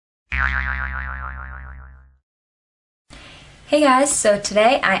Hey guys, so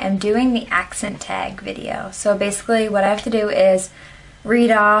today I am doing the accent tag video. So basically what I have to do is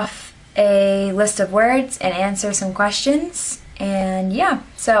read off a list of words and answer some questions. And yeah,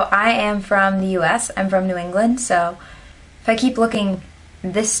 so I am from the US, I'm from New England, so if I keep looking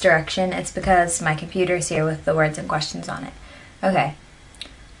this direction, it's because my computer's here with the words and questions on it. Okay.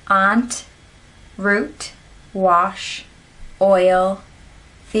 Aunt, root, wash, oil,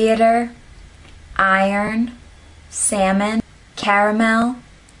 theater, iron, salmon, caramel,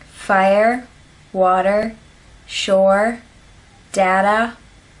 fire, water, shore, data,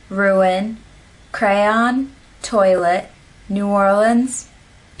 ruin, crayon, toilet, New Orleans,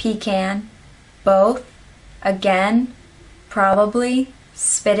 pecan, both, again, probably,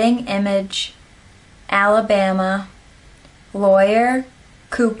 spitting image, Alabama, lawyer,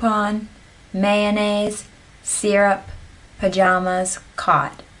 coupon, mayonnaise, syrup, pajamas,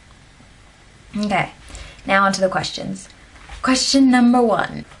 caught. Okay, now on to the questions. Question number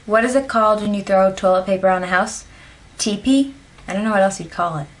 1. What is it called when you throw toilet paper on a house? TP? I don't know what else you'd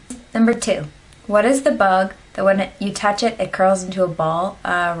call it. Number 2. What is the bug that when you touch it, it curls into a ball?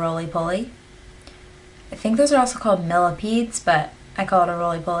 Roly-poly. I think those are also called millipedes, but I call it a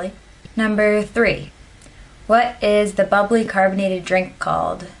roly-poly. Number 3. What is the bubbly carbonated drink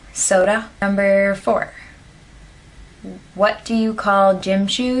called? Soda. Number 4. What do you call gym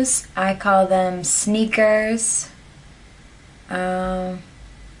shoes? I call them sneakers. That's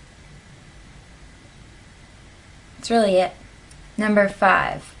really it. Number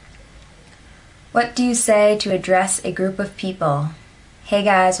 5. What do you say to address a group of people? Hey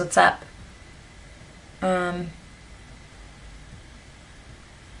guys, what's up?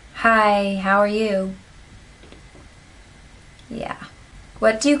 Hi, how are you? Yeah.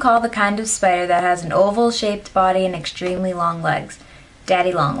 What do you call the kind of spider that has an oval-shaped body and extremely long legs?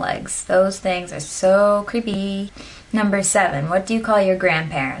 Daddy long legs. Those things are so creepy. Number 7. What do you call your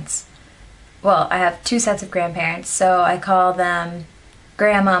grandparents? Well, I have 2 sets of grandparents, so I call them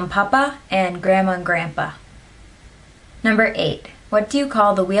Grandma and Papa and Grandma and Grandpa. Number 8. What do you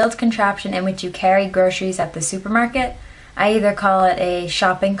call the wheeled contraption in which you carry groceries at the supermarket? I either call it a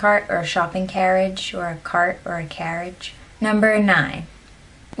shopping cart or a shopping carriage or a cart or a carriage. Number 9.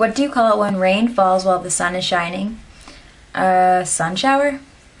 What do you call it when rain falls while the sun is shining? A sun shower?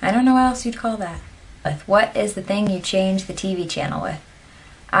 I don't know what else you'd call that. What is the thing you change the TV channel with?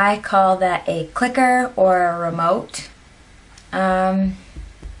 I call that a clicker or a remote. Yeah,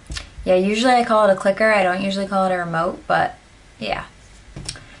 usually I call it a clicker. I don't usually call it a remote, but yeah.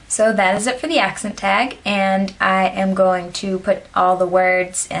 So that is it for the accent tag, and I am going to put all the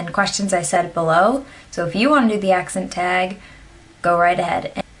words and questions I said below. So if you want to do the accent tag, go right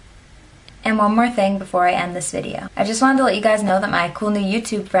ahead. And one more thing before I end this video. I just wanted to let you guys know that my cool new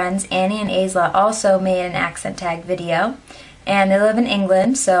YouTube friends, Annie and Aisla, also made an accent tag video. And they live in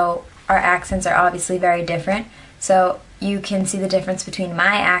England, so our accents are obviously very different. So you can see the difference between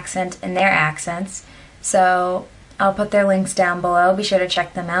my accent and their accents. So I'll put their links down below. Be sure to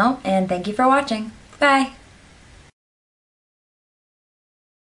check them out. And thank you for watching. Bye!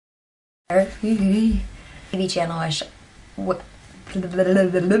 TV channel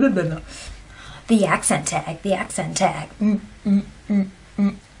The accent tag, the accent tag.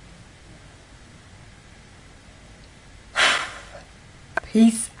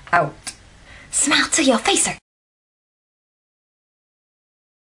 Peace out. Smile to your facer.